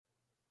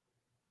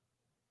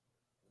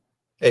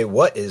Hey,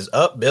 what is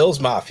up, Bills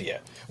Mafia?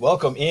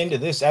 Welcome into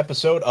this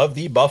episode of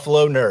the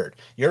Buffalo Nerd,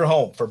 your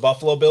home for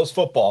Buffalo Bills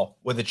football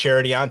with a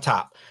charity on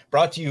top.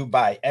 Brought to you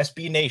by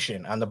SB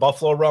Nation on the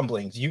Buffalo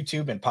Rumblings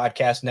YouTube and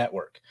podcast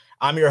network.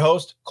 I'm your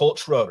host, Colt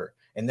Schroeder.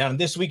 And on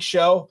this week's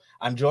show,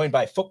 I'm joined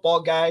by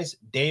Footballguys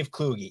Dave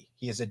Kluge.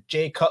 He is a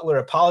Jay Cutler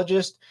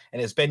apologist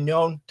and has been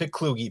known to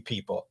Kluge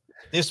people.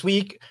 This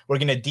week, we're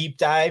going to deep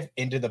dive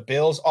into the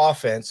Bills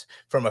offense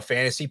from a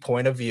fantasy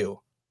point of view.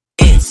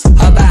 It's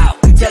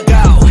about to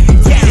go.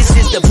 This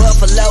is the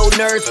Buffalo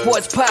Nerd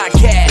Sports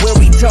Podcast, where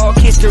we talk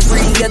history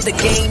of the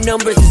game,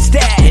 numbers, and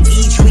stats. And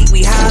each week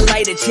we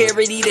highlight a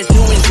charity that's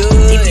doing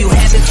good. If you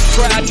haven't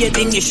subscribed yet,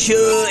 then you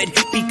should,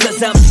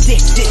 because I'm sick.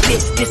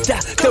 This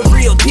the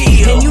real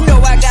deal. And you know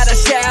I gotta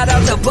shout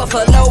out the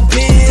Buffalo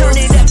Bills. Turn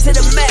it up to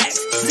the max.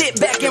 Sit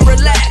back and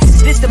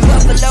relax. This the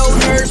Buffalo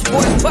Nerd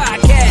Sports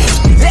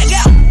Podcast. Let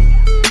go.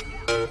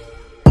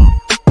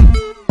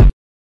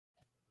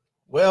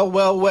 Well,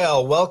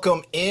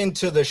 welcome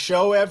into the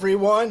show,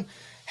 everyone.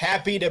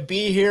 Happy to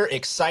be here.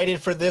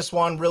 Excited for this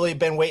one. Really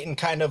been waiting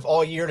kind of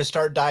all year to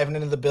start diving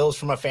into the Bills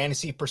from a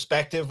fantasy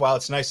perspective while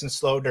it's nice and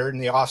slow during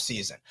the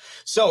offseason.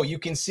 So you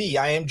can see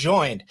I am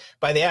joined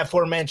by the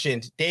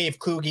aforementioned Dave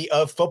Kluge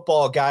of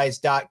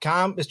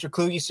Footballguys.com. Mr.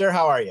 Kluge, sir,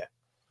 how are you?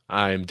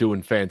 I'm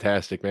doing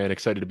fantastic, man.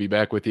 Excited to be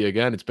back with you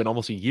again. It's been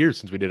almost a year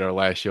since we did our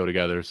last show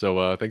together.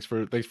 So thanks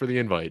for the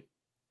invite.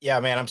 Yeah,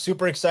 man, I'm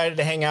super excited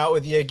to hang out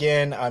with you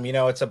again.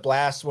 It's a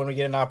blast when we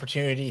get an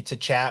opportunity to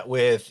chat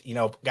with,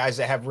 guys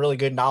that have really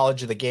good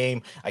knowledge of the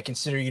game. I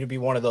consider you to be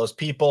one of those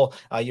people.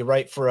 You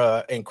write for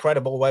an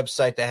incredible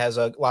website that has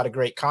a lot of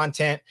great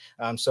content.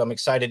 So I'm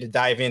excited to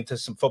dive into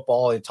some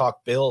football and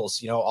talk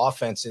Bills.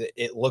 Offense,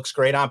 it looks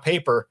great on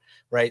paper,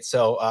 right?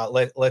 So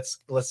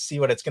let's see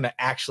what it's going to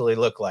actually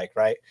look like,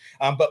 right?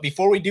 But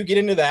before we do get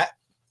into that,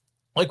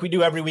 like we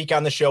do every week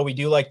on the show, we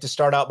do like to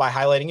start out by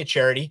highlighting a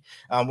charity.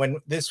 When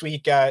this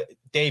week,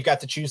 Dave got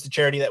to choose the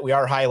charity that we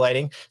are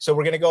highlighting. So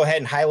we're going to go ahead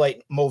and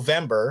highlight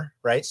Movember,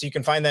 right? So you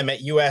can find them at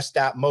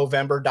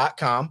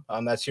us.movember.com.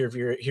 That's here if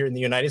you're here in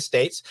the United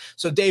States.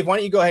 So Dave, why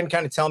don't you go ahead and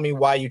kind of tell me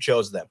why you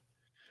chose them?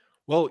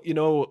 Well,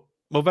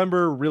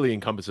 Movember really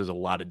encompasses a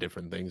lot of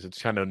different things.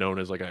 It's kind of known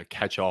as like a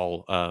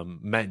catch-all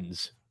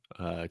men's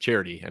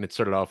charity. And it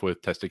started off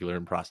with testicular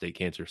and prostate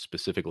cancer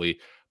specifically.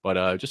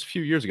 But just a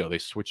few years ago, they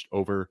switched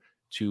over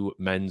to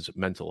men's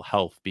mental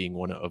health being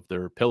one of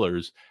their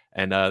pillars.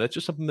 And that's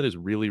just something that is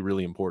really,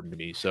 really important to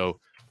me.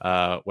 So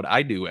what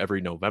I do every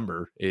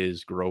November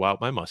is grow out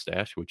my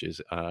mustache, which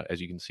is,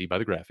 as you can see by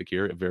the graphic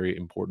here, a very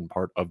important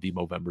part of the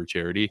Movember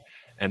charity.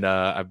 And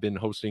I've been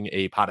hosting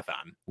a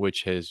potathon,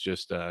 which has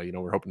just,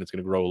 we're hoping it's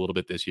going to grow a little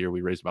bit this year. We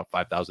raised about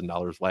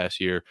 $5,000 last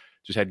year,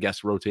 just had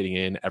guests rotating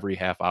in every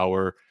half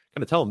hour,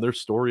 kind of tell them their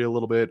story a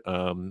little bit,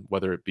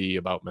 whether it be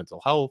about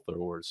mental health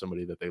or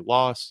somebody that they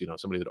lost,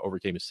 somebody that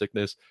overcame a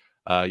sickness.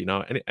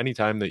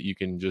 Anytime that you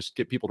can just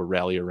get people to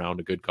rally around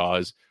a good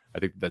cause, I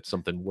think that's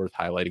something worth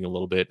highlighting a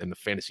little bit. And the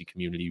fantasy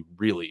community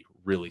really,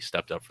 really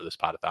stepped up for this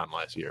potathon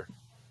last year.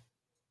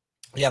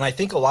 Yeah, and I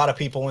think a lot of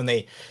people, when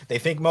they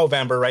think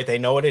Movember, right, they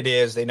know what it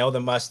is. They know the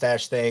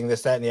mustache thing,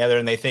 this, that, and the other,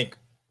 and they think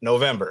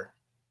November,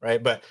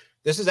 right? But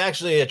this is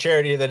actually a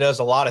charity that does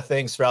a lot of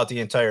things throughout the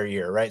entire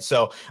year, right?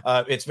 So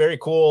it's very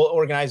cool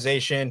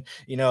organization.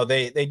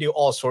 They do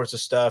all sorts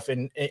of stuff.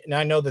 And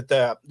I know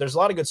that there's a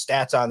lot of good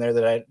stats on there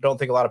that I don't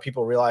think a lot of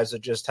people realize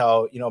of just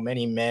how,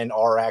 many men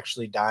are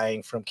actually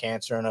dying from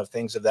cancer and of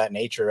things of that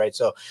nature, right?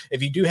 So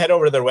if you do head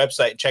over to their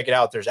website and check it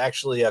out, there's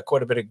actually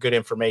quite a bit of good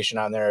information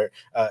on there.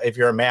 If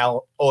you're a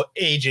male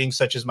aging,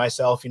 such as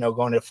myself,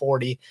 going to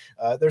 40,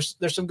 there's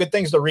some good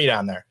things to read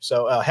on there.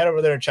 So head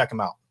over there and check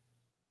them out.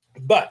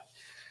 But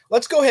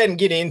let's go ahead and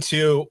get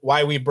into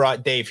why we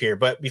brought Dave here.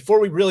 But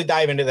before we really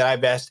dive into that,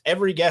 I've asked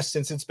every guest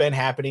since it's been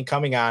happening,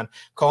 coming on,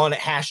 calling it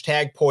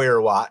hashtag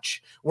Poyer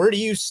Watch. Where do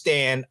you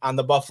stand on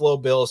the Buffalo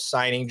Bills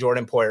signing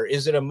Jordan Poyer?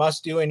 Is it a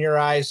must-do in your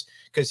eyes?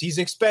 Because he's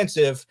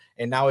expensive,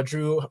 and now with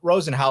Drew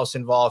Rosenhaus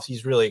involved,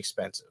 he's really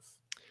expensive.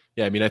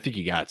 Yeah, I think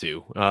you got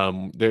to.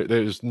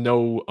 There's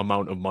no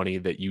amount of money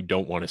that you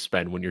don't want to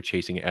spend when you're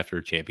chasing after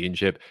a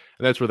championship.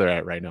 And that's where they're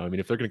at right now.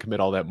 If they're going to commit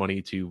all that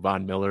money to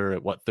Von Miller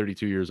at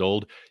 32 years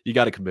old, you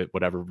got to commit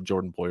whatever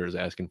Jordan Poyer is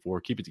asking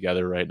for. Keep it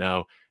together right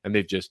now. And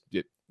they've just,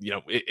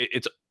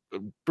 it's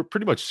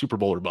pretty much Super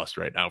Bowl or bust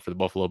right now for the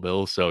Buffalo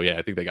Bills. So, yeah,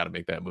 I think they got to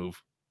make that move.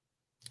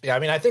 Yeah,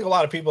 I think a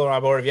lot of people are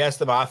on board. If you ask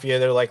the Mafia,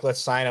 they're like, let's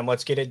sign him.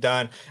 Let's get it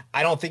done.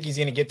 I don't think he's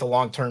going to get the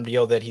long-term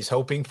deal that he's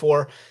hoping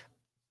for.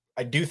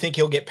 I do think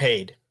he'll get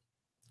paid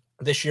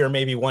this year,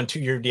 maybe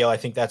 1-2 year deal. I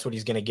think that's what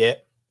he's going to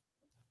get,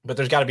 but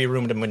there's got to be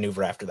room to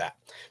maneuver after that.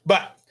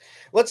 But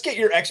let's get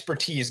your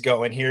expertise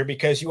going here,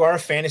 because you are a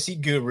fantasy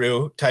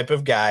guru type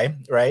of guy,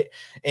 right?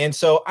 And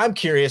so I'm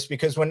curious,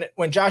 because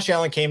when Josh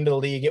Allen came to the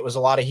league, it was a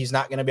lot of he's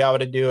not going to be able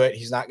to do it.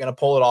 He's not going to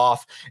pull it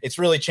off. It's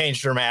really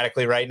changed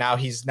dramatically right now.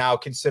 He's now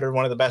considered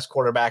one of the best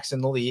quarterbacks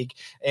in the league.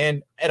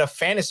 And at a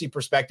fantasy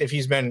perspective,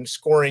 he's been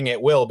scoring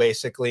at will,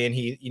 basically. And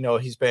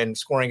he's been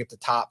scoring at the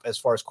top as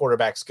far as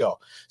quarterbacks go.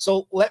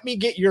 So let me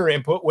get your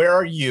input. Where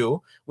are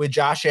you with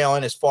Josh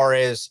Allen as far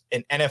as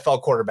an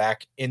NFL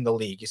quarterback in the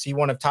league? Is he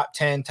one of top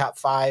 10, top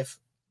 5?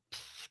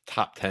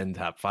 Top 10,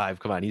 top 5.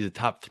 Come on, he's a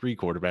top 3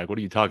 quarterback. What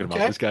are you talking about?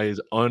 Okay. This guy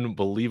is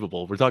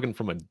unbelievable. We're talking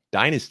from a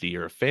dynasty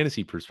or a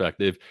fantasy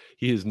perspective.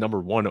 He is number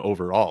 1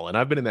 overall. And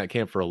I've been in that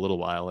camp for a little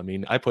while. I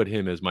mean, I put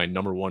him as my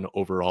number 1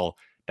 overall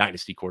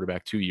dynasty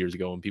quarterback 2 years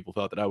ago, and people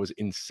thought that I was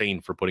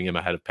insane for putting him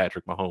ahead of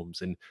Patrick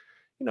Mahomes. And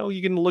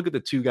you can look at the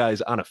two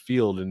guys on a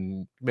field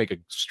and make a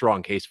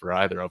strong case for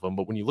either of them.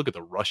 But when you look at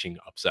the rushing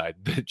upside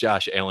that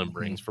Josh Allen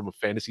brings from a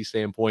fantasy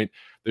standpoint,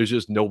 there's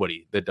just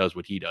nobody that does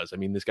what he does. I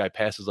mean, this guy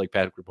passes like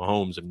Patrick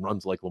Mahomes and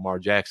runs like Lamar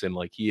Jackson.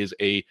 Like, he is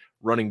a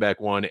running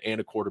back 1 and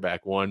a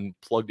quarterback 1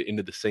 plugged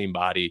into the same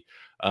body.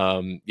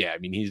 I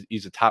mean,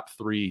 he's a top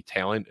 3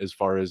 talent as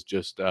far as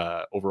just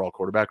overall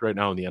quarterback right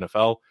now in the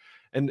NFL.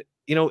 And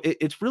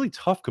it's really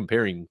tough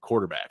comparing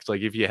quarterbacks.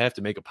 Like, if you have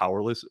to make a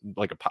power list,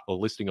 like a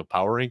listing of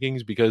power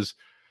rankings, because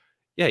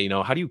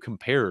how do you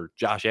compare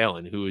Josh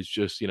Allen, who is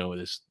just,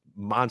 this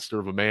monster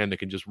of a man that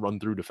can just run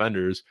through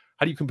defenders?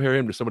 How do you compare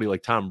him to somebody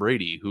like Tom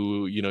Brady,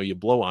 who, you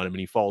blow on him and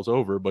he falls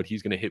over, but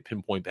he's going to hit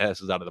pinpoint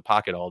passes out of the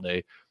pocket all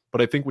day?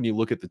 But I think when you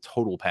look at the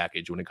total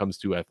package, when it comes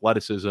to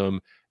athleticism,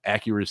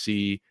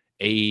 accuracy,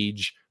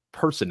 age,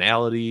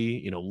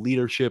 personality,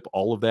 leadership,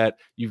 all of that,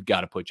 you've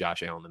got to put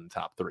Josh Allen in the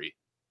top 3.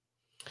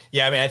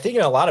 Yeah, I mean, I think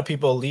a lot of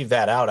people leave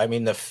that out. I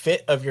mean, the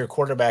fit of your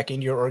quarterback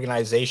in your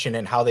organization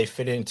and how they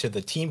fit into the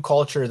team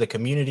culture, the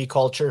community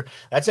culture,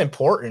 that's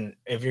important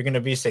if you're going to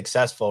be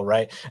successful,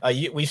 right?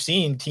 We've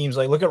seen teams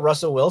like, look at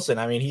Russell Wilson.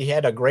 I mean, he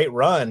had a great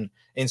run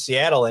in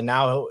Seattle, and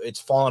now it's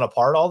fallen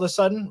apart all of a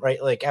sudden,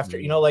 right? Like, after,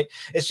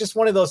 it's just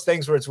one of those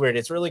things where it's weird.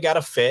 It's really got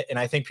to fit, and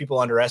I think people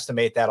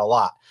underestimate that a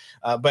lot.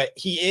 But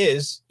he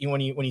is,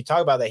 when you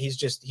talk about that,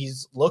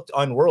 he's looked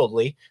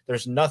unworldly.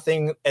 There's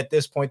nothing at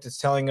this point that's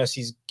telling us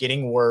he's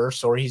getting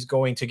worse or he's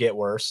going to get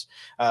worse.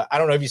 I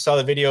don't know if you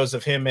saw the videos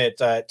of him at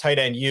tight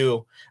end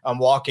U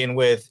walking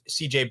with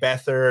CJ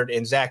Beathard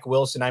and Zach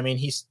Wilson. I mean,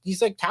 he's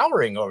like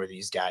towering over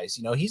these guys.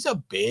 He's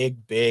a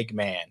big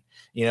man.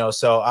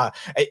 So I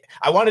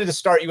wanted to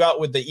start you out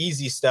with the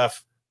easy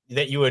stuff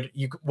that you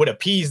would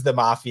appease the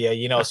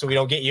mafia, so we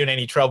don't get you in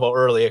any trouble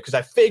earlier, because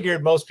I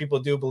figured most people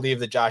do believe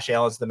that Josh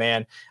Allen's the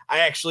man. I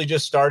actually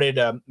just started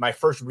my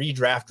first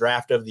redraft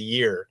draft of the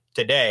year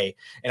today,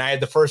 and I had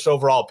the first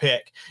overall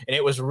pick, and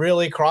it was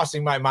really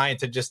crossing my mind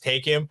to just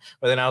take him,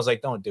 but then I was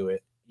like, don't do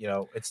it.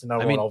 It's the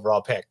number 1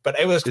 overall pick, but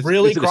it was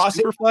really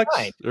crossing my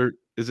mind. Or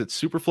is it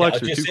super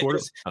flex or just 2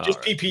 quarters? Just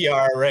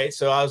PPR, right?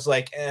 So I was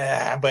like,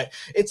 but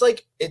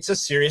it's a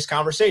serious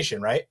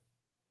conversation, right?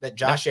 That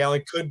Josh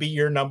Allen could be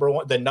your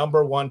the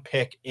number 1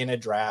 pick in a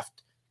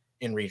draft,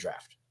 in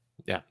redraft.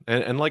 Yeah.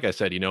 And like I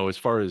said, as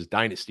far as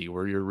dynasty,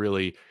 where you're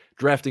really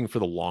drafting for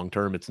the long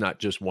term, it's not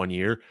just 1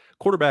 year.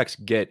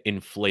 Quarterbacks get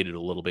inflated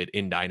a little bit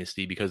in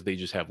dynasty because they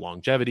just have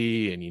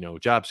longevity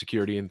and, job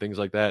security and things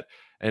like that.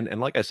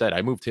 And like I said,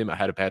 I moved him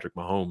ahead of Patrick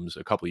Mahomes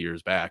a couple of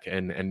years back,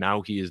 and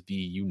now he is the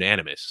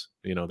unanimous,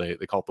 they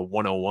call it the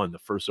 101, the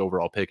first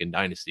overall pick in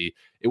dynasty.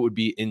 It would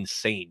be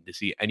insane to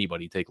see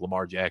anybody take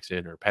Lamar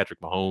Jackson or Patrick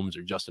Mahomes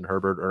or Justin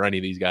Herbert or any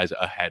of these guys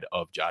ahead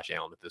of Josh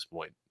Allen at this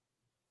point.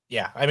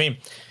 Yeah, I mean,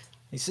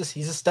 he's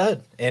a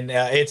stud, and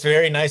it's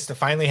very nice to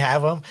finally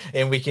have him,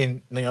 and we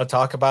can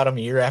talk about him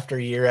year after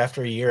year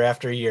after year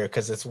after year,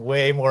 because it's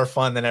way more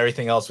fun than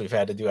everything else we've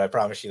had to do. I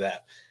promise you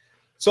that.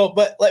 So,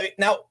 but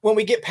now when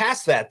we get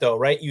past that, though,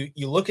 right?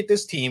 You look at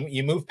this team,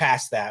 you move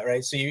past that,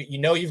 right? So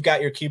you've got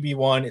your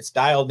QB1, it's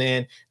dialed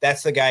in.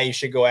 That's the guy you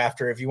should go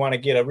after. If you want to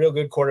get a real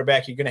good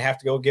quarterback, you're going to have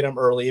to go get him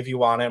early if you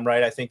want him,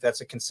 right? I think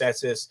that's a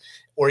consensus.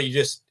 Or you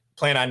just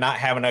plan on not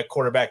having a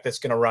quarterback that's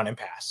going to run and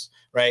pass,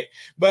 right?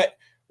 But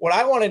what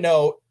I want to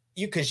know,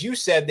 because you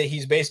said that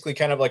he's basically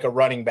kind of like a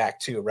running back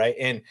too, right?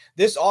 And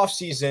this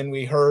offseason,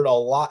 we heard a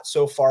lot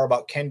so far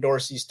about Ken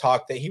Dorsey's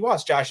talk that he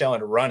wants Josh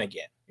Allen to run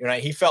again.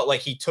 He felt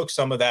like he took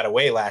some of that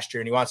away last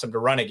year, and he wants him to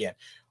run again.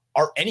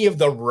 Are any of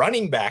the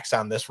running backs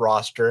on this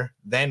roster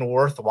then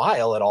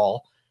worthwhile at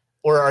all?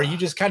 Or are you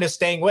just kind of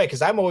staying away?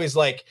 Because I'm always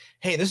like,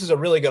 hey, this is a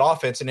really good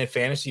offense. And in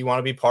fantasy, you want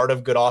to be part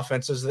of good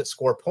offenses that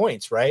score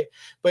points, right?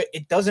 But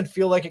it doesn't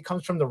feel like it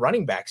comes from the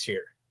running backs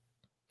here.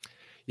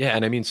 Yeah,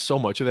 and I mean, so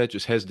much of that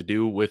just has to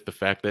do with the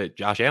fact that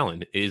Josh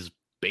Allen is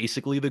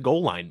basically the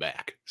goal line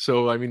back.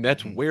 So, I mean,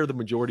 that's where the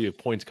majority of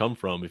points come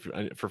from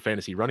for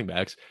fantasy running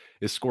backs,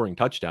 is scoring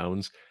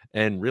touchdowns.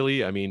 And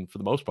really, I mean, for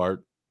the most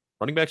part,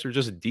 running backs are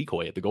just a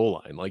decoy at the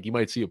goal line. Like, you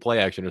might see a play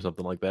action or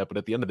something like that, but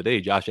at the end of the day,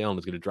 Josh Allen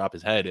is going to drop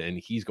his head and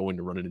he's going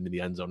to run it into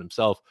the end zone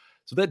himself.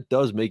 So that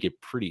does make it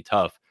pretty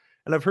tough.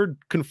 And I've heard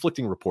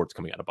conflicting reports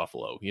coming out of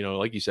Buffalo.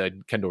 Like you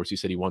said, Ken Dorsey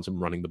said he wants him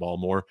running the ball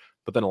more.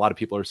 But then a lot of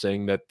people are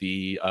saying that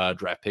the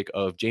draft pick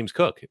of James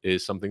Cook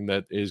is something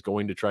that is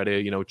going to try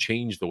to,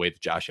 change the way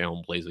that Josh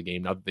Allen plays the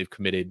game. Now that they've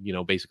committed,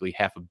 basically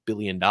 $500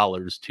 million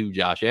to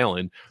Josh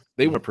Allen,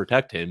 they want to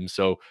protect him.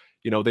 So,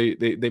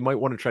 they might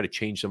want to try to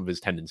change some of his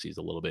tendencies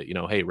a little bit.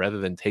 Hey, rather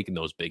than taking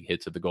those big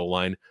hits at the goal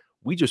line,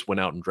 we just went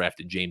out and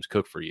drafted James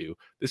Cook for you.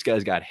 This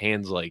guy's got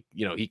hands like,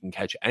 he can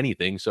catch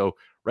anything. So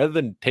rather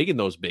than taking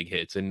those big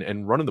hits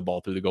and running the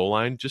ball through the goal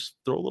line, just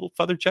throw a little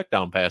feather check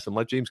down pass and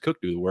let James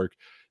Cook do the work.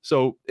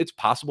 So it's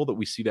possible that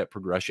we see that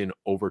progression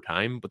over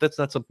time, but that's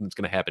not something that's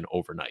going to happen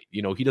overnight.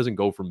 He doesn't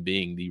go from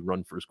being the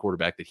run first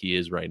quarterback that he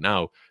is right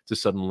now to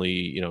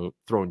suddenly,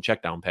 throwing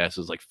check down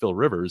passes like Phil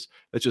Rivers.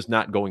 That's just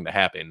not going to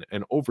happen.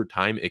 And over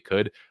time it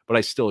could, but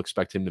I still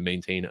expect him to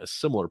maintain a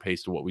similar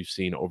pace to what we've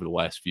seen over the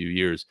last few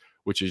years,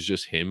 which is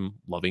just him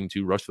loving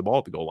to rush the ball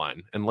at the goal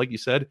line. And like you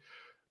said,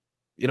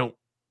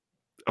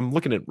 I'm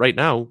looking at right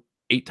now,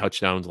 8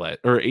 touchdowns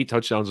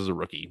as a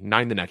rookie,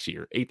 9 the next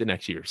year, 8 the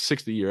next year,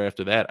 6 the year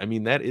after that. I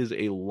mean, that is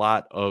a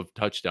lot of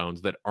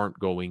touchdowns that aren't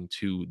going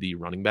to the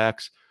running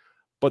backs.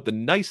 But the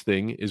nice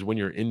thing is when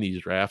you're in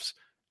these drafts,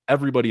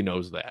 everybody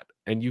knows that.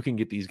 And you can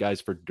get these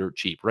guys for dirt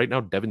cheap. Right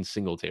now, Devin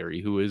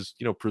Singletary, who is,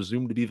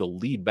 presumed to be the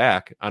lead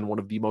back on one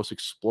of the most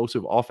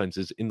explosive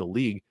offenses in the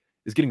league,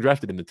 is getting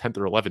drafted in the 10th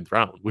or 11th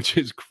round, which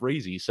is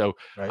crazy. So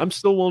right. I'm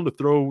still willing to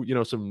throw,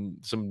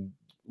 some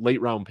late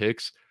round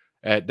picks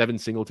at Devin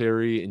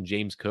Singletary and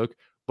James Cook.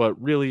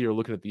 But really, you're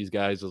looking at these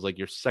guys as like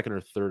your second or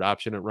third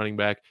option at running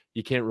back.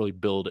 You can't really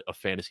build a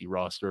fantasy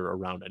roster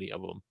around any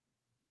of them.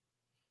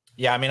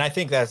 Yeah, I mean, I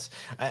think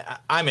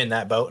I'm in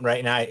that boat,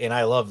 right? And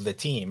I love the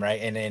team,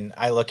 right? And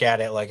I look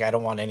at it like I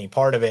don't want any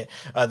part of it.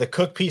 The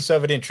Cook piece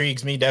of it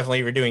intrigues me. Definitely,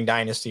 if you're doing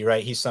Dynasty,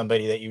 right? He's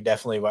somebody that you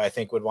definitely, I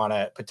think, would want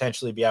to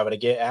potentially be able to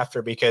get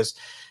after because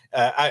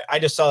I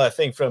just saw that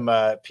thing from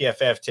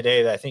PFF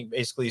today that I think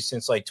basically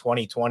since like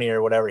 2020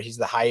 or whatever, he's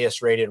the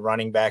highest rated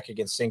running back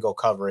against single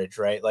coverage,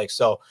 right? Like,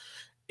 so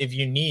if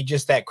you need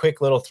just that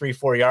quick little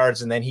 3-4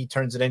 yards and then he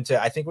turns it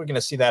into, I think we're going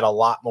to see that a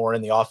lot more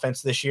in the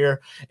offense this year.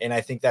 And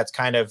I think that's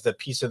kind of the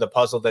piece of the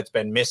puzzle that's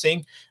been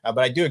missing. But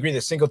I do agree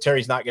that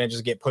Singletary's not going to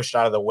just get pushed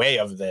out of the way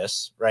of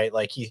this, right?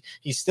 Like he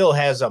still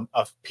has a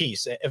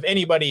piece. If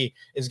anybody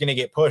is going to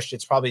get pushed,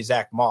 it's probably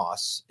Zach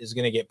Moss is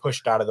going to get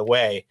pushed out of the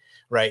way,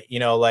 right?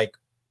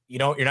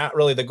 You're not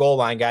really the goal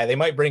line guy. They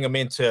might bring him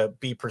in to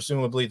be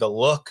presumably the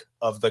look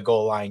of the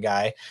goal line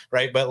guy,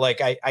 right? But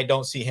like, I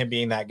don't see him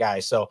being that guy.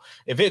 So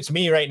if it's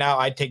me right now,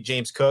 I'd take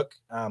James Cook.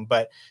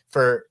 But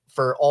for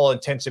all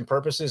intents and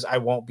purposes, I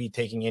won't be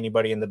taking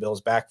anybody in the Bills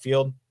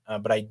backfield.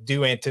 But I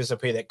do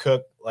anticipate that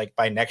Cook, like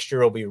by next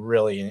year, will be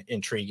really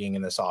intriguing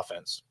in this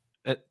offense.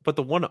 But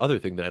the one other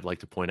thing that I'd like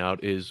to point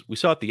out is we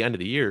saw at the end of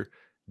the year,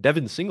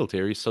 Devin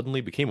Singletary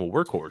suddenly became a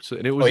workhorse,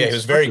 and it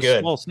was very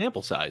good. Small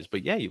sample size.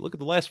 But yeah, you look at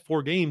the last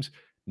 4 games,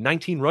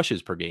 19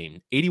 rushes per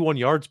game, 81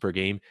 yards per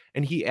game,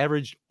 and he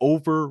averaged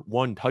over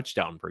 1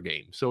 touchdown per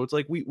game. So it's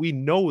like we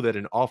know that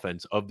an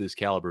offense of this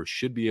caliber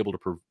should be able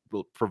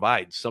to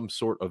provide some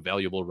sort of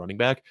valuable running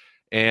back.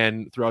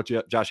 And throughout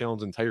Josh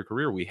Allen's entire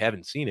career, we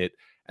haven't seen it.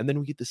 And then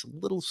we get this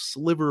little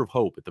sliver of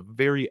hope at the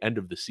very end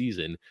of the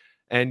season.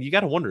 And you got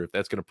to wonder if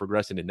that's going to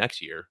progress into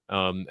next year.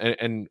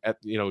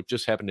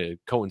 Just happened to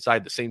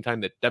coincide the same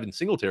time that Devin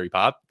Singletary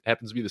popped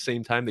happens to be the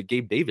same time that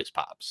Gabe Davis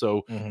popped.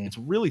 So It's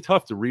really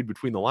tough to read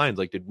between the lines.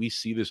 Like, did we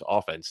see this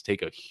offense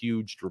take a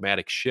huge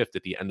dramatic shift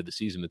at the end of the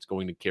season that's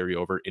going to carry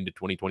over into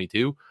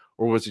 2022?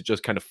 Or was it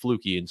just kind of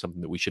fluky and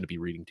something that we shouldn't be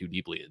reading too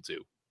deeply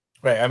into?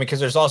 Right. I mean, because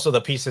there's also the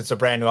piece that's a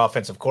brand new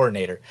offensive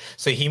coordinator.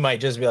 So he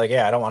might just be like,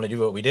 yeah, I don't want to do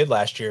what we did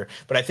last year.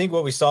 But I think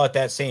what we saw at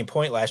that same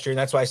point last year, and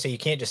that's why I say you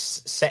can't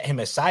just set him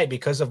aside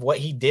because of what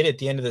he did at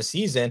the end of the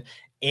season.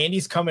 And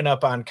he's coming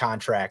up on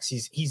contracts.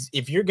 He's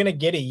if you're going to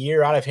get a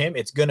year out of him,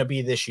 it's going to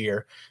be this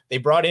year. They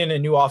brought in a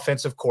new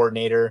offensive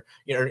coordinator,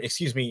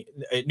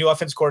 a new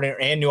offensive coordinator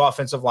and new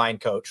offensive line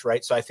coach,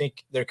 right? So I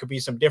think there could be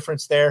some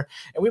difference there.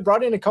 And we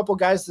brought in a couple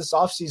guys this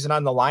offseason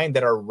on the line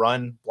that are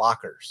run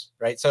blockers,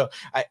 right? So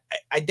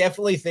I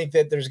definitely think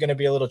that there's going to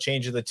be a little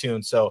change of the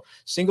tune. So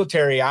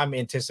Singletary, I'm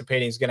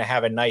anticipating is going to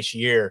have a nice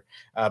year,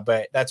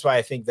 but that's why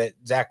I think that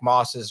Zach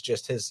Moss is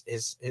just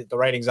the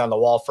writing's on the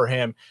wall for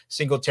him.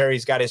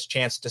 Singletary's got his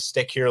chance to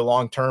stick here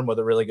long term with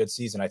a really good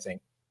season, I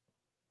think.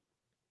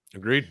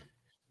 Agreed.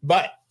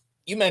 But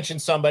you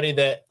mentioned somebody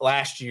that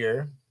last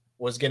year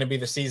was going to be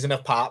the season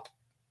of pop,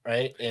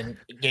 right? And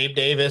Gabe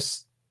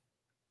Davis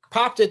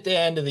popped at the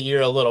end of the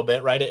year a little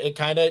bit, right? It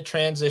kind of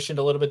transitioned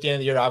a little bit at the end of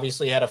the year.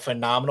 Obviously, he had a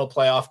phenomenal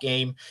playoff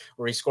game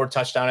where he scored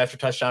touchdown after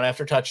touchdown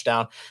after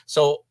touchdown.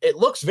 So it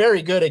looks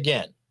very good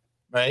again,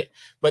 right?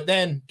 But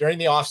then during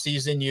the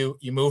offseason,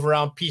 you move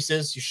around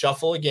pieces, you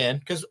shuffle again,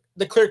 because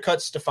the clear cut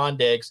Stephon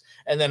Diggs.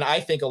 And then I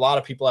think a lot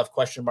of people have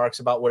question marks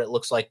about what it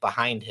looks like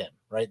behind him,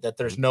 right? That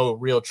there's no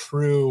real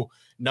true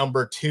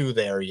number 2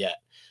 there yet.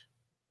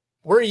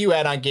 Where are you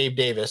at on Gabe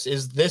Davis?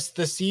 Is this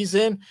the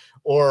season,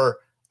 or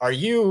are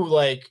you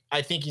like,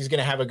 I think he's going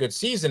to have a good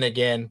season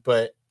again,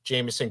 but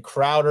Jamison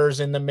Crowder's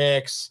in the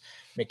mix.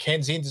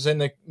 McKenzie's in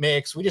the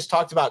mix. We just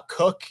talked about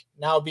Cook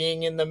now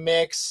being in the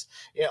mix.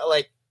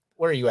 Like,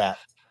 where are you at?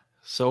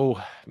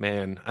 So,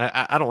 man,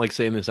 I don't like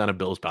saying this on a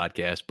Bills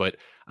podcast, but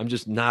I'm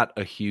just not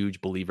a huge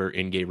believer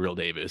in Gabriel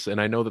Davis. And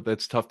I know that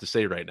that's tough to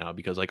say right now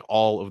because like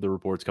all of the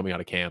reports coming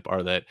out of camp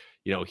are that,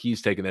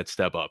 he's taking that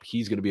step up.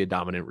 He's going to be a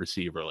dominant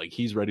receiver. Like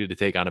he's ready to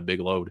take on a big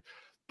load.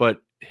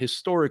 But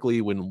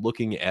historically, when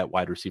looking at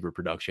wide receiver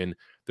production,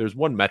 there's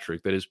one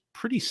metric that is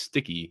pretty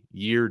sticky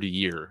year to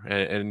year.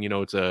 And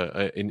it's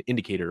an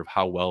indicator of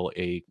how well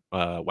a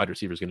wide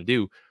receiver is going to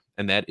do.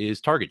 And that is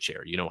target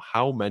share.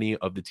 How many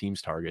of the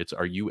team's targets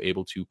are you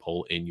able to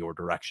pull in your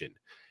direction?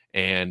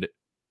 And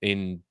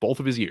in both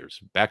of his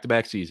years,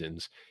 back-to-back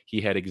seasons,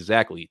 he had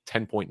exactly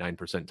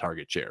 10.9%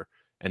 target share.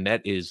 And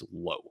that is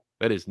low.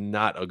 That is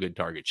not a good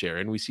target share.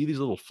 And we see these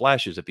little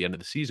flashes at the end of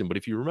the season. But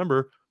if you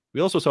remember, we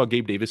also saw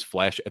Gabe Davis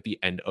flash at the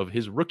end of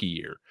his rookie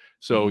year.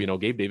 So,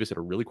 Gabe Davis had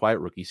a really quiet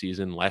rookie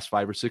season. Last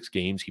 5 or 6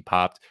 games, he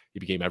popped. He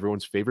became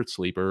everyone's favorite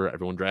sleeper.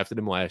 Everyone drafted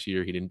him last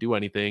year. He didn't do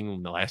anything.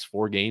 In the last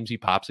 4 games, he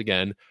pops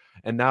again.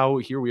 And now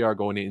here we are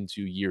going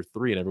into year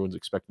 3, and everyone's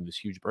expecting this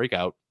huge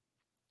breakout.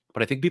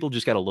 But I think people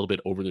just got a little bit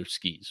over their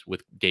skis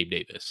with Gabe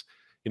Davis.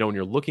 When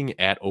you're looking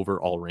at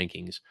overall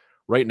rankings,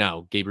 right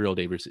now, Gabriel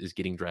Davis is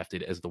getting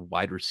drafted as the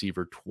wide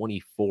receiver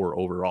 24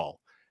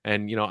 overall.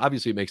 And,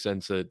 obviously it makes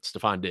sense that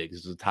Stephon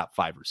Diggs is a top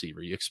 5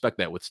 receiver. You expect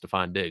that with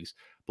Stephon Diggs.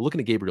 But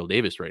looking at Gabriel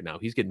Davis right now,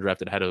 he's getting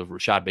drafted ahead of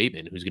Rashad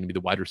Bateman, who's going to be the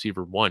wide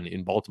receiver 1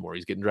 in Baltimore.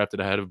 He's getting drafted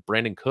ahead of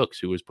Brandon Cooks,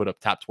 who has put up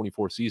top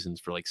 24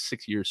 seasons for like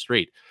 6 years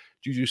straight.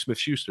 Juju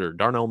Smith-Schuster,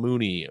 Darnell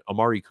Mooney,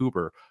 Amari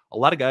Cooper, a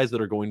lot of guys that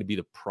are going to be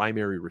the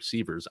primary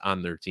receivers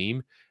on their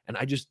team. And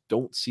I just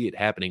don't see it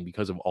happening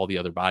because of all the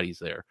other bodies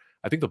there.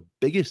 I think the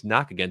biggest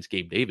knock against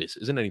Gabe Davis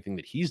isn't anything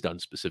that he's done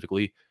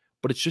specifically,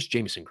 but it's just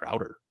Jamison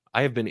Crowder.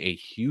 I have been a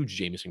huge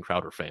Jamison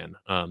Crowder fan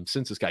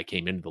since this guy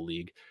came into the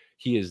league.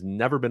 He has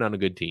never been on a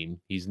good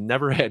team. He's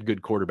never had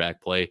good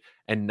quarterback play.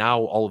 And now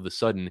all of a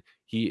sudden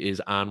he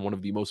is on one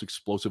of the most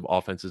explosive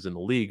offenses in the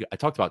league. I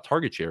talked about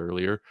target share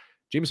earlier.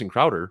 Jamison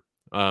Crowder,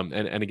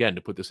 and again,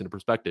 to put this into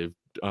perspective,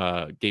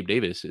 Gabe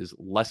Davis is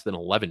less than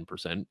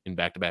 11% in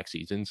back-to-back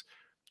seasons.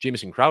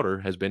 Jamison Crowder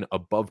has been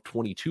above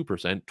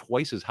 22%,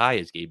 twice as high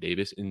as Gabe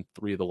Davis in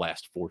 3 of the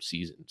last 4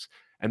 seasons.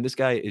 And this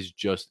guy is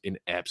just an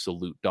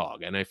absolute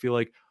dog. And I feel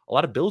like a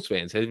lot of Bills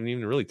fans haven't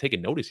even really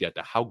taken notice yet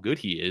to how good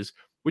he is,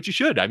 which he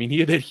should. I mean, he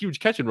had that huge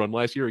catch and run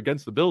last year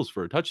against the Bills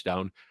for a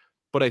touchdown.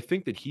 But I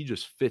think that he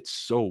just fits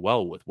so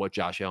well with what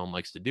Josh Allen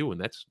likes to do, and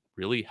that's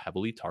really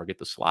heavily target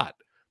the slot.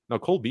 Now,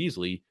 Cole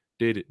Beasley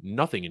did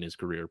nothing in his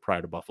career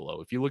prior to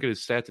Buffalo. If you look at his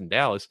stats in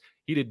Dallas,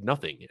 he did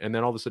nothing. And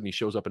then all of a sudden he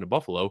shows up in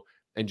Buffalo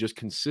and just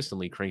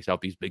consistently cranks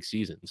out these big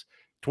seasons.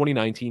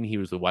 2019, he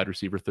was the wide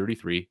receiver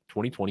 33.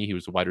 2020, he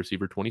was the wide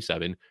receiver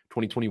 27.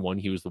 2021,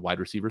 he was the wide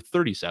receiver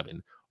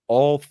 37.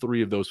 All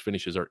 3 of those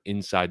finishes are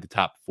inside the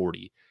top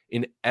 40.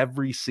 In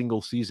every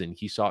single season,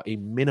 he saw a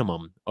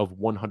minimum of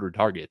 100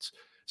 targets.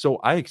 So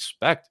I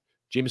expect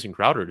Jamison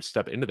Crowder to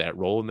step into that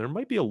role, and there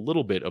might be a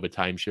little bit of a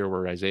timeshare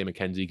where Isaiah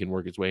McKenzie can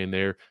work his way in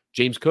there.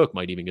 James Cook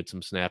might even get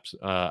some snaps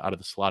out of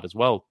the slot as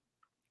well.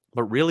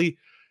 But really,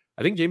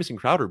 I think Jamison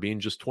Crowder being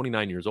just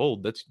 29 years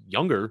old, that's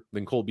younger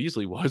than Cole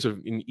Beasley was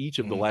in each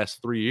of the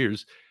last 3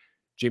 years.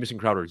 Jamison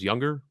Crowder is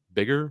younger,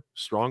 bigger,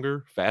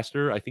 stronger,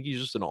 faster. I think he's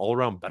just an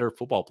all-around better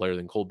football player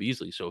than Cole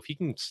Beasley. So if he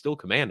can still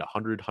command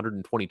 100,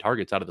 120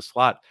 targets out of the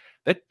slot,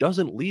 that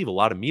doesn't leave a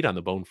lot of meat on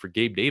the bone for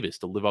Gabe Davis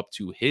to live up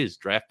to his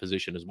draft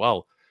position as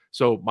well.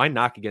 So my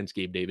knock against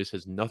Gabe Davis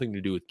has nothing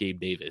to do with Gabe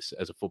Davis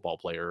as a football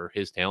player or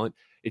his talent.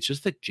 It's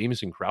just that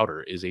Jamison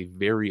Crowder is a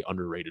very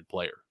underrated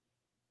player.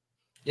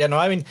 Yeah, no,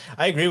 I mean,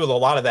 I agree with a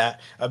lot of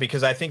that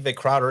because I think that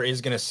Crowder is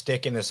going to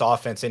stick in this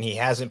offense, and he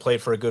hasn't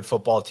played for a good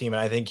football team,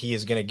 and I think he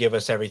is going to give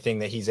us everything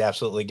that he's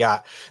absolutely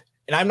got.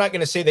 And I'm not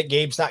going to say that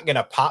Gabe's not going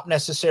to pop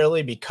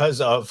necessarily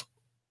because of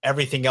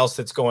everything else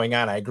that's going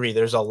on. I agree.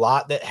 There's a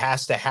lot that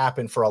has to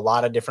happen for a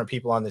lot of different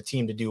people on the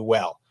team to do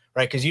well.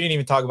 Right. Because you didn't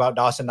even talk about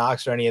Dawson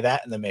Knox or any of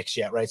that in the mix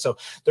yet. Right. So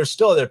there's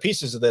still other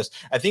pieces of this.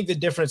 I think the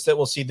difference that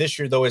we'll see this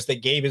year, though, is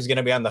that Gabe is going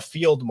to be on the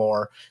field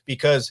more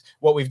because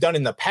what we've done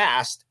in the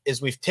past is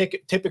we've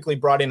typically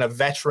brought in a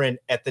veteran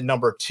at the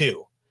number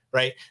 2.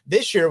 Right.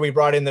 This year, we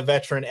brought in the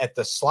veteran at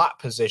the slot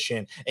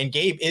position, and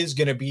Gabe is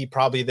going to be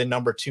probably the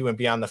number 2 and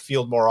be on the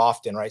field more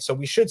often. Right. So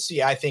we should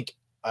see, I think,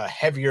 a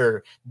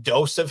heavier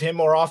dose of him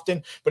more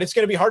often, but it's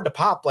going to be hard to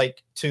pop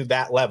like to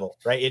that level,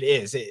 right? It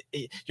is.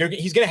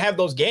 He's going to have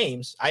those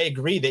games. I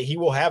agree that he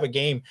will have a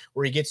game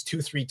where he gets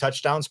 2-3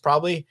 touchdowns,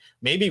 probably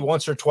maybe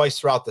once or twice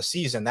throughout the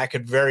season. That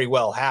could very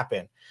well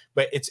happen.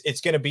 But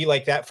it's going to be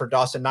like that for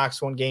Dawson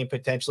Knox one game,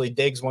 potentially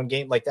Diggs one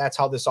game. Like that's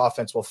how this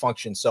offense will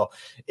function. So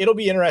it'll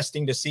be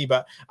interesting to see.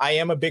 But I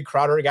am a big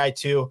Crowder guy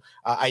too.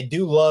 I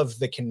do love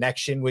the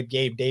connection with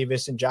Gabe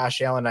Davis and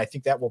Josh Allen. I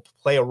think that will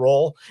play a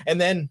role. And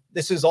then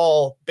this is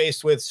all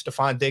based with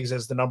Stephon Diggs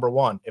as the number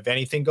 1. If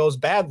anything goes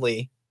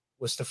badly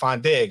with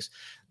Stephon Diggs,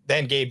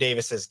 then Gabe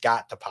Davis has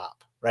got to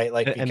pop, right?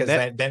 Like because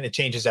then it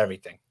changes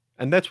everything.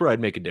 And that's where I'd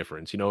make a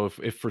difference.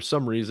 If for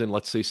some reason,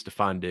 let's say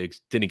Stephon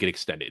Diggs didn't get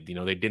extended,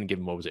 they didn't give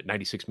him, what was it,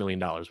 $96 million,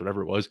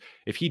 whatever it was.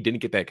 If he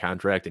didn't get that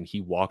contract and he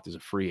walked as a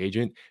free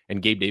agent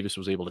and Gabe Davis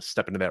was able to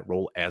step into that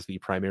role as the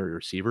primary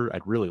receiver,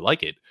 I'd really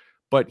like it.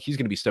 But he's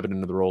going to be stepping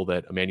into the role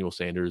that Emmanuel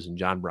Sanders and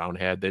John Brown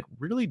had that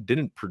really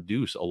didn't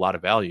produce a lot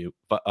of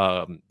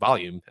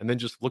volume. And then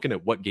just looking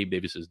at what Gabe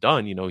Davis has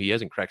done, he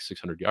hasn't cracked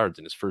 600 yards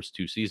in his first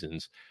 2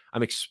 seasons.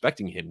 I'm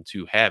expecting him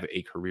to have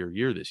a career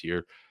year this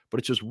year, but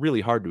it's just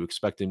really hard to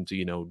expect him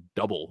to,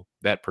 double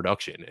that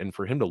production. And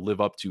for him to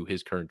live up to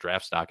his current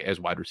draft stock as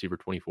wide receiver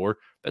 24,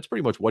 that's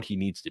pretty much what he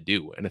needs to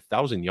do. And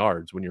 1,000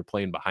 yards when you're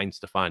playing behind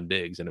Stephon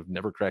Diggs and have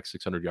never cracked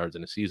 600 yards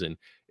in a season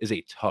is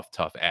a tough,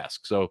 tough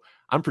ask. So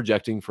I'm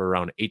projecting for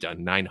around 800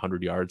 to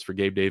 900 yards for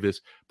Gabe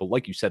Davis. But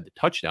like you said, the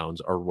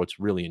touchdowns are what's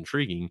really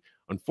intriguing.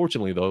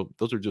 Unfortunately, though,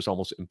 those are just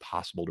almost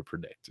impossible to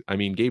predict. I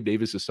mean, Gabe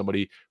Davis is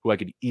somebody who I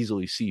could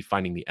easily see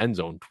finding the end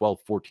zone 12,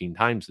 14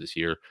 times this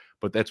year,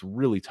 but that's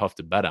really tough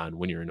to bet on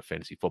when you're in a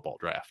fantasy football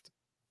draft.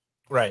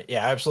 Right.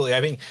 Yeah, absolutely.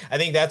 I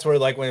think that's where,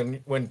 like,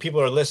 when people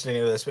are listening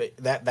to this,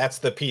 that's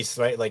the piece,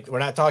 right? Like, we're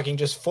not talking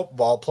just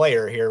football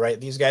player here, right?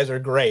 These guys are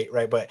great,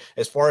 right? But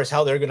as far as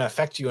how they're going to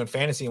affect you in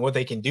fantasy and what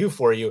they can do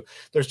for you,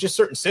 there's just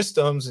certain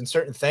systems and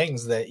certain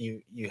things that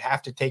you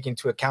have to take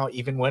into account,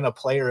 even when a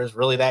player is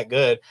really that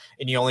good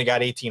and you only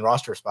got 18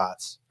 roster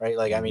spots, right?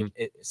 Like, I mean,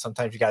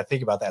 sometimes you got to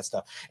think about that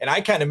stuff. And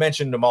I kind of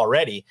mentioned them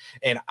already,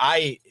 and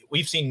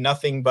we've seen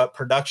nothing but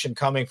production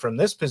coming from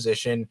this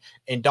position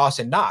in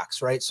Dawson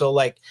Knox, right? So,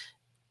 like,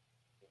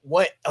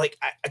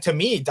 to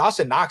me,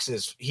 Dawson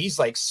Knox he's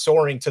like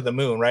soaring to the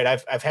moon, right?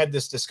 I've had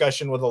this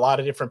discussion with a lot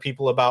of different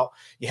people about,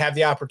 you have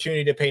the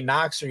opportunity to pay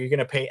Knox or you're going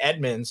to pay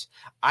Edmonds.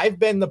 I've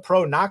been the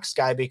pro Knox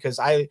guy because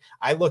I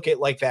look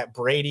at like that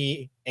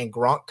Brady and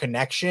Gronk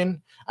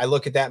connection. I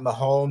look at that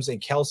Mahomes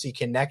and Kelsey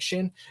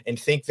connection and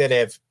think that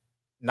if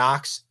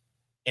Knox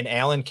and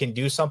Allen can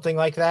do something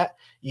like that,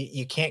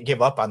 you can't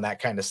give up on that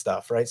kind of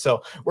stuff, right?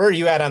 So where are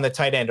you at on the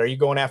tight end? Are you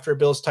going after a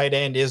Bills tight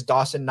end? Is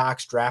Dawson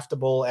Knox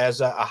draftable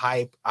as a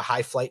high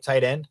flight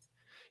tight end?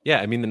 Yeah,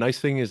 I mean, the nice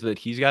thing is that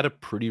he's got a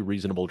pretty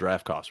reasonable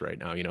draft cost right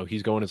now.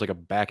 He's going as like a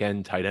back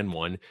end tight end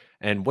one.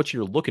 And what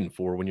you're looking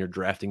for when you're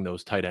drafting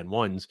those tight end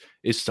ones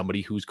is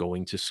somebody who's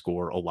going to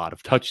score a lot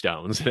of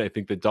touchdowns. And I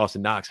think that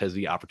Dawson Knox has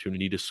the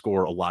opportunity to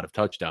score a lot of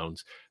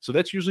touchdowns. So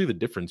that's usually the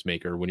difference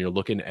maker when you're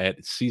looking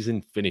at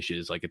season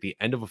finishes, like at the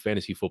end of a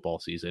fantasy football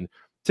season.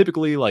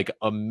 Typically, like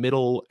a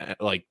middle,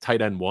 like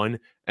tight end one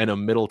and a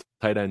middle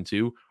tight end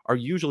two are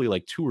usually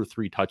like 2 or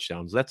 3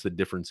 touchdowns. That's the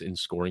difference in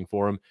scoring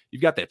for them.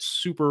 You've got that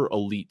super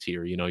elite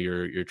tier,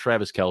 your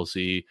Travis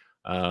Kelce,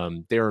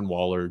 Darren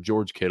Waller,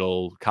 George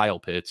Kittle, Kyle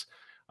Pitts.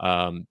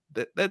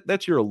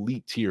 That's your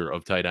elite tier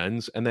of tight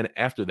ends. And then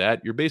after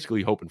that, you're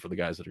basically hoping for the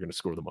guys that are going to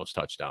score the most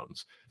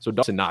touchdowns. So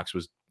Dawson Knox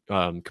was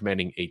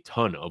commanding a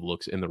ton of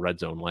looks in the red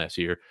zone last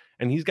year.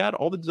 And he's got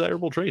all the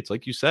desirable traits.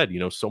 Like you said,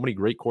 so many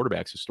great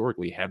quarterbacks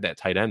historically have that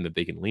tight end that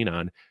they can lean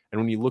on. And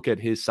when you look at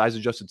his size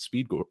adjusted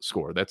speed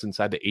score, that's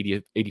inside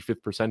the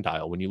 85th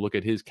percentile. When you look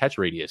at his catch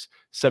radius,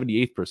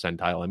 78th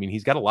percentile. I mean,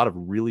 he's got a lot of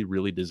really,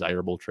 really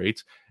desirable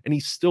traits, and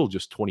he's still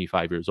just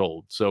 25 years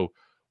old. So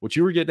what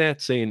you were getting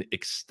at saying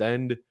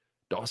extend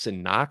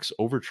Dawson Knox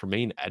over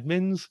Tremaine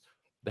Edmonds,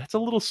 that's a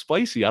little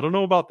spicy. I don't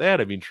know about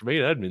that. I mean,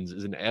 Tremaine Edmonds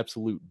is an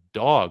absolute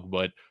dog,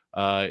 but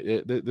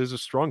there's a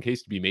strong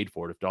case to be made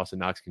for it if Dawson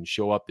Knox can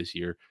show up this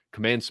year,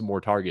 command some more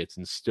targets,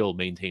 and still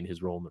maintain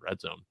his role in the red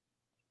zone.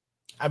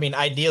 I mean,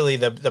 ideally,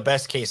 the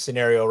best case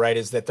scenario, right,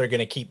 is that they're going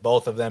to keep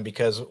both of them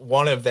because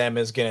one of them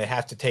is going to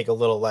have to take a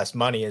little less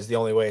money is the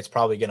only way it's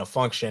probably going to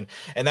function.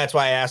 And that's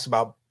why I asked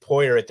about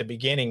Poyer at the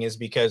beginning, is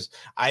because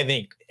I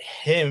think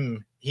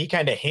he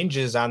kind of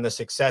hinges on the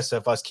success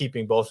of us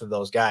keeping both of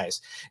those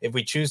guys. If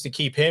we choose to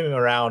keep him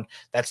around,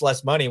 that's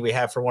less money we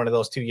have for one of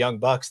those 2 young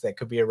bucks that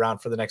could be around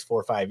for the next 4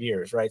 or 5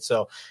 years, right?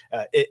 So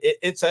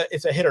it's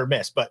a hit or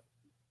miss. But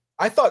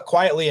I thought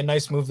quietly a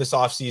nice move this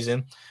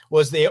offseason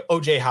was the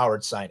OJ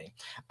Howard signing.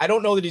 I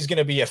don't know that he's going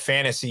to be a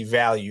fantasy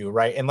value,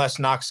 right? Unless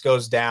Knox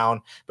goes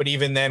down. But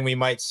even then, we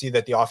might see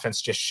that the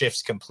offense just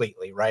shifts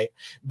completely, right?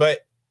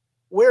 But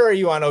where are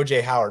you on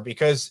OJ Howard?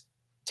 Because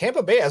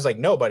Tampa Bay has like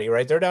nobody,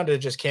 right? They're down to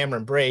just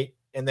Cameron Brate,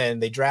 and then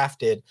they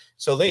drafted.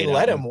 So they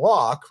let him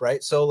walk,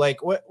 right? So,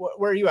 like, where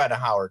are you at on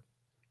Howard?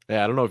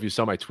 Yeah, I don't know if you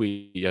saw my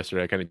tweet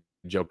yesterday. I kind of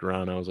joked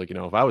around. I was like,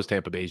 if I was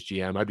Tampa Bay's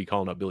GM, I'd be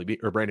calling up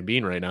Brandon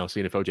Beane right now,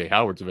 seeing if OJ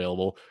Howard's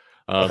available.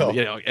 I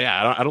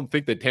don't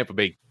think that Tampa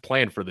Bay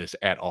planned for this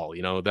at all.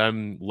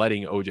 Them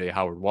letting OJ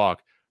Howard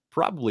walk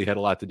probably had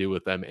a lot to do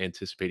with them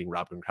anticipating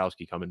Rob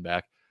Gronkowski coming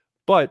back.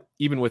 But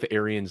even with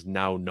Arians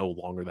now no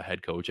longer the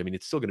head coach, I mean,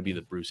 it's still going to be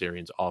the Bruce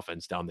Arians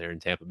offense down there in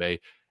Tampa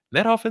Bay.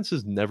 That offense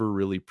has never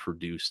really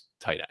produced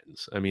tight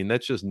ends. I mean,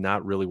 that's just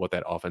not really what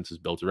that offense is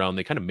built around.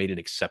 They kind of made an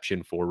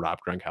exception for Rob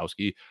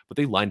Gronkowski, but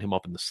they lined him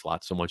up in the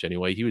slot so much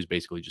anyway. He was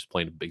basically just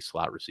playing a big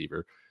slot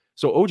receiver.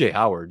 So OJ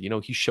Howard,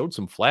 he showed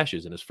some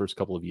flashes in his first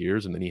couple of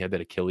years, and then he had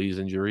that Achilles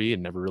injury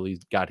and never really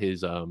got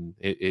his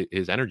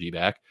energy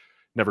back.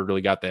 never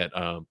really got that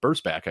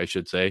burst back, I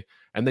should say.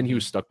 And then he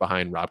was stuck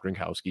behind Rob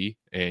Gronkowski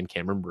and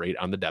Cameron Brate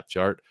on the depth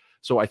chart.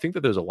 So I think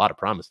that there's a lot of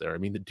promise there. I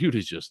mean, the dude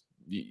is just,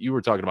 you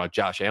were talking about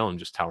Josh Allen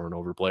just towering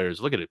over players.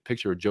 Look at a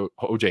picture of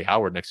OJ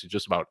Howard next to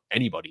just about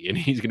anybody, and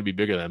he's going to be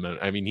bigger than him.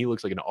 I mean, he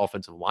looks like an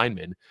offensive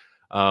lineman.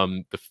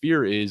 The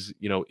fear is,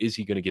 is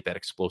he going to get that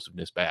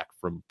explosiveness back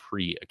from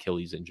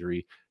pre-Achilles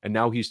injury? And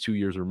now he's 2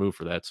 years removed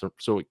for that.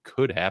 So it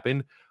could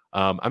happen.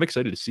 I'm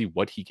excited to see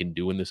what he can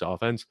do in this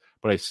offense,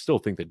 but I still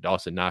think that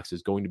Dawson Knox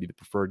is going to be the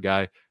preferred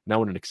guy. And I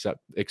wouldn't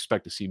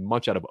expect to see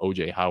much out of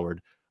OJ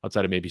Howard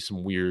outside of maybe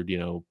some weird,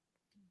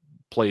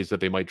 plays that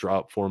they might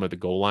drop for him at the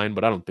goal line,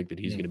 but I don't think that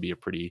he's going to be a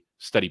pretty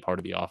steady part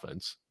of the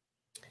offense.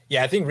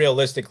 Yeah, I think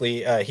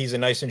realistically, he's a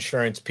nice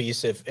insurance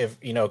piece if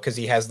because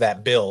he has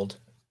that build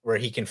where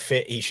he can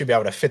fit. He should be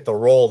able to fit the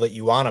role that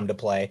you want him to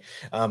play.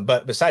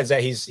 But besides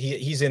that,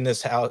 he's in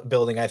this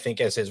building, I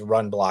think, as his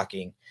run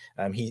blocking.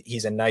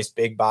 He's a nice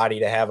big body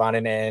to have on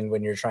an end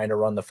when you're trying to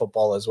run the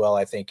football as well,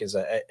 I think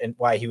and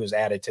why he was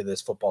added to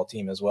this football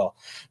team as well.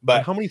 But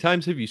and how many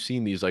times have you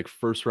seen these like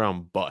first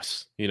round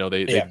busts?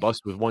 They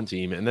bust with one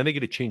team and then they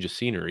get a change of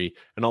scenery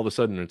and all of a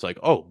sudden it's like,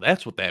 oh,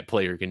 that's what that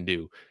player can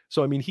do.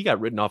 So, I mean, he got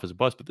written off as a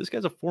bust, but this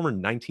guy's a former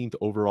 19th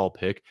overall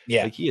pick.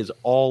 Yeah. Like, he has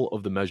all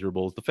of the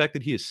measurables. The fact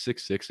that he is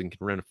 6'6" and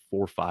can run a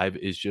 4.5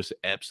 is just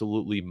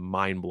absolutely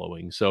mind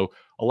blowing. So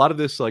a lot of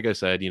this, like I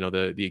said,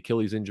 the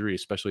Achilles injury,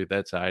 especially at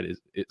that side,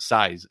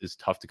 size is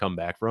tough to come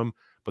back from,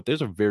 but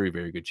there's a very,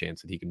 very good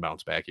chance that he can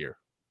bounce back here.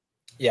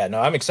 Yeah,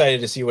 no, I'm excited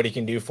to see what he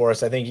can do for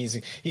us. I think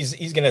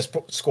he's going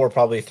to score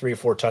probably 3 or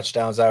 4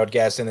 touchdowns, I would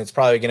guess, and it's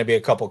probably going to be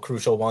a couple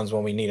crucial ones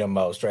when we need him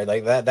most, right?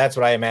 Like that's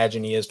what I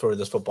imagine he is for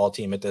this football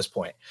team at this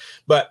point.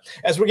 But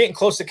as we're getting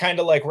close to kind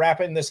of like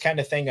wrapping this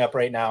kind of thing up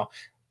right now,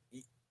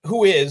 I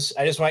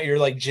just want your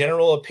like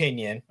general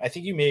opinion. I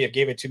think you may have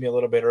gave it to me a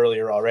little bit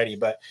earlier already,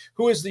 but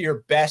who is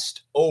your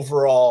best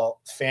overall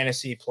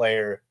fantasy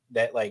player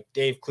that like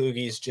Dave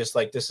Kluge's just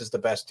like, this is the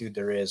best dude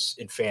there is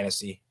in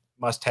fantasy,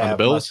 must have,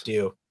 must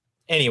do?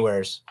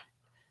 Anywheres.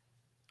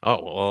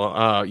 Oh, well,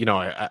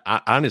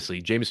 I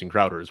honestly, Jamison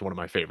Crowder is one of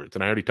my favorites,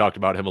 and I already talked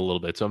about him a little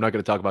bit, so I'm not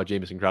going to talk about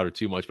Jamison Crowder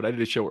too much, but I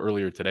did a show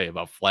earlier today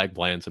about flag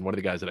plants, and one of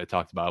the guys that I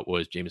talked about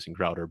was Jamison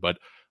Crowder, but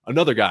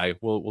another guy,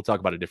 we'll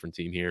talk about a different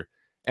team here,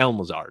 Allen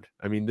Lazard.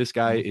 I mean, this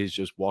guy is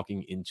just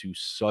walking into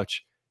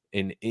such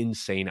an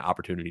insane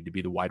opportunity to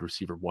be the wide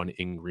receiver 1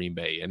 in Green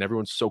Bay, and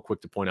everyone's so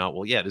quick to point out,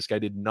 well, yeah, this guy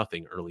did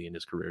nothing early in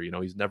his career.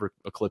 He's never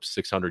eclipsed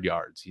 600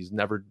 yards. He's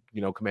never,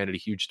 commanded a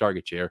huge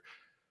target share.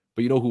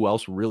 But you know who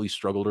else really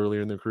struggled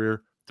earlier in their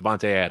career?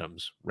 Devontae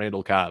Adams,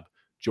 Randall Cobb,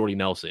 Jordy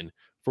Nelson.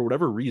 For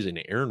whatever reason,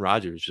 Aaron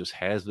Rodgers just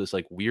has this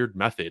like weird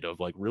method of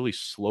like really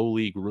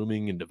slowly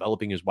grooming and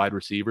developing his wide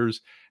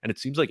receivers. And it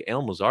seems like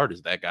Allen Lazard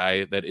is that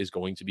guy that is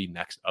going to be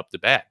next up to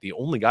bat. The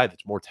only guy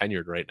that's more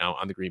tenured right now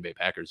on the Green Bay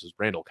Packers is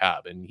Randall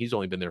Cobb. And he's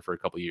only been there for a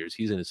couple of years.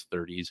 He's in his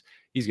 30s.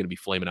 He's going to be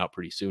flaming out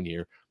pretty soon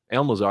here.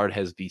 Allen Lazard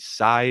has the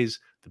size,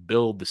 the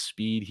build, the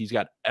speed. He's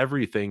got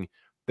everything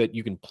that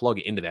you can plug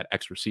into that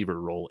X receiver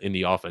role in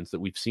the offense that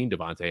we've seen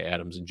Devontae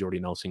Adams and Jordy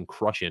Nelson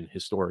crush in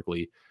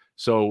historically.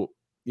 So,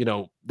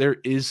 there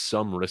is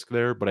some risk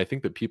there, but I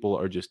think that people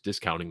are just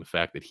discounting the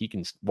fact that he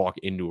can walk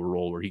into a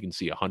role where he can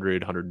see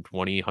 100,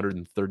 120,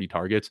 130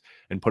 targets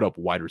and put up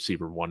wide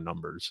receiver 1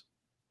 numbers.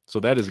 So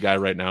that is a guy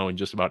right now in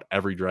just about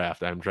every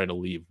draft I'm trying to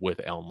leave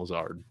with Allen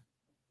Lazard.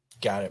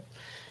 Got it.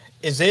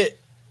 Is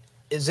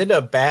it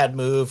a bad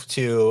move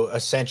to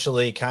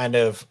essentially kind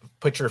of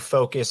put your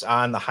focus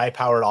on the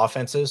high-powered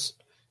offenses,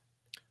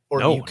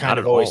 or do you kind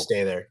of always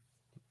stay there?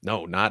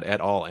 No, not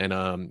at all. And,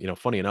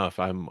 funny enough,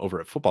 I'm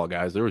over at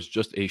Footballguys. There was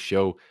just a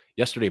show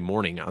yesterday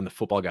morning on the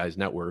Footballguys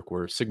network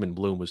where Sigmund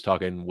Bloom was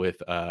talking with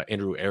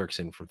Andrew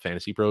Erickson from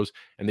Fantasy Pros,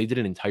 and they did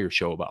an entire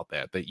show about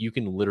that you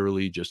can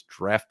literally just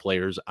draft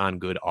players on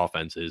good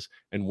offenses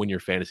and win your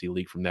fantasy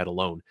league from that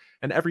alone.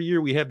 And every year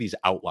we have these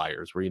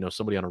outliers where,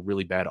 somebody on a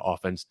really bad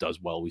offense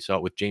does well. We saw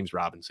it with James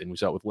Robinson. We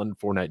saw it with Leonard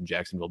Fournette in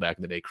Jacksonville back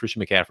in the day,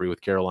 Christian McCaffrey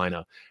with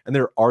Carolina. And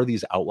there are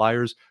these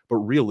outliers, but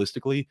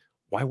realistically,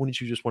 why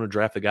wouldn't you just want to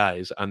draft the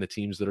guys on the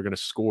teams that are going to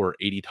score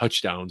 80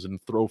 touchdowns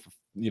and throw for,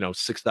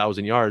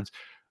 6,000 yards?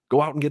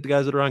 Go out and get the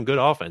guys that are on good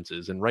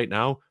offenses. And right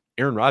now,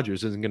 Aaron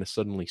Rodgers isn't going to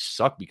suddenly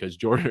suck because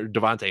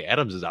Devontae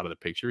Adams is out of the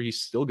picture. He's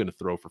still going to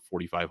throw for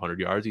 4,500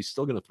 yards. He's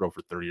still going to throw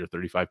for 30 or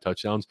 35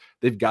 touchdowns.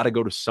 They've got to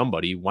go to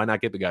somebody. Why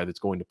not get the guy that's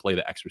going to play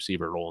the X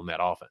receiver role in that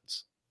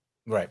offense?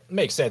 Right.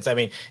 Makes sense. I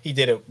mean, he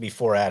did it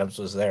before Adams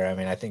was there. I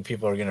mean, I think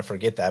people are going to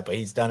forget that, but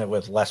he's done it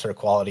with lesser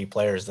quality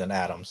players than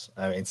Adams.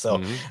 I mean,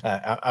 so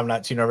I'm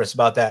not too nervous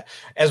about that.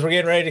 As we're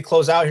getting ready to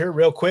close out here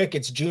real quick,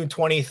 it's June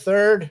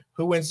 23rd.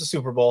 Who wins the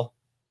Super Bowl?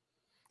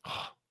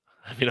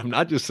 I mean, I'm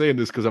not just saying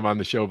this because I'm on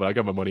the show, but I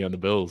got my money on the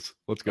Bills.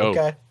 Let's go.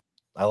 Okay.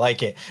 I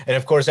like it. And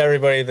of course,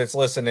 everybody that's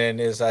listening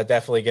is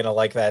definitely going to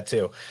like that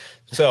too.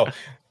 So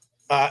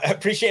I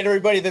appreciate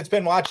everybody that's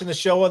been watching the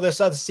show with us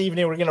this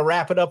evening. We're going to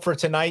wrap it up for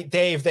tonight.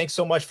 Dave, thanks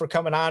so much for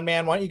coming on,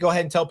 man. Why don't you go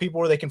ahead and tell people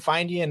where they can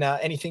find you and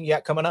anything you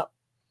got coming up?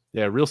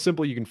 Yeah, real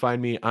simple. You can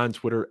find me on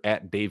Twitter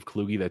at Dave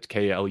Kluge. That's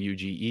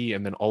Kluge.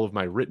 And then all of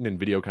my written and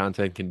video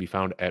content can be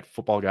found at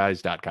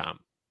footballguys.com.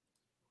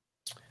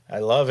 I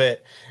love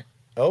it.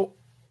 Oh,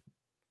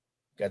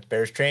 got the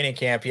Bears training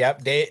camp.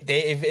 Yep.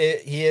 Dave,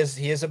 he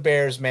is a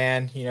Bears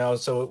man,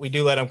 so we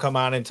do let him come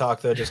on and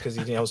talk though, just because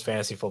he knows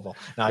fantasy football.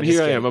 No, and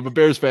here I am. I'm a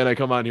Bears fan. I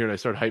come on here and I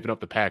start hyping up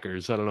the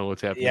Packers. I don't know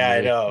what's happening. Yeah, I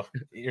know.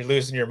 You're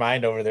losing your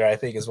mind over there, I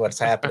think is what's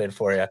happening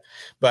for you.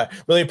 But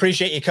really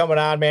appreciate you coming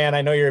on, man.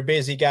 I know you're a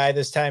busy guy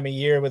this time of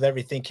year with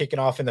everything kicking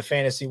off in the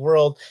fantasy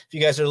world. If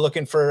you guys are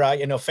looking for,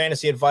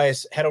 fantasy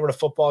advice, head over to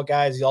Football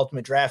Guys. The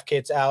ultimate draft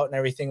kit's out and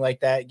everything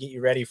like that. Get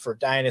you ready for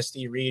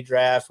dynasty,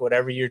 redraft,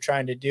 whatever you're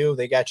trying to do.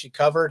 They got you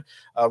covered.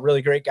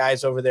 Really great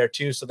guys over there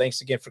too. So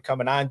thanks again for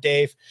coming on,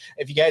 Dave.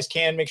 If you guys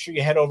can, make sure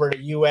you head over to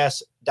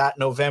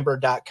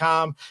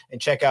us.november.com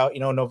and check out,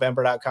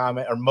 november.com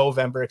or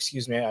Movember,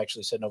 excuse me. I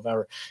actually said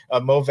November,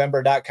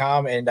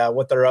 Movember.com and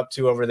what they're up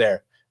to over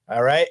there.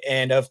 All right.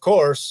 And of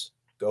course,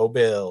 go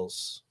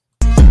Bills.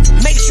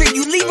 Make sure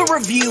you leave a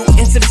review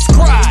and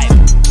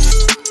subscribe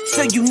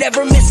so you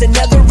never miss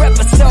another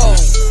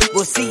episode.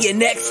 We'll see you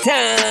next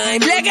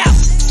time. Leg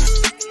out.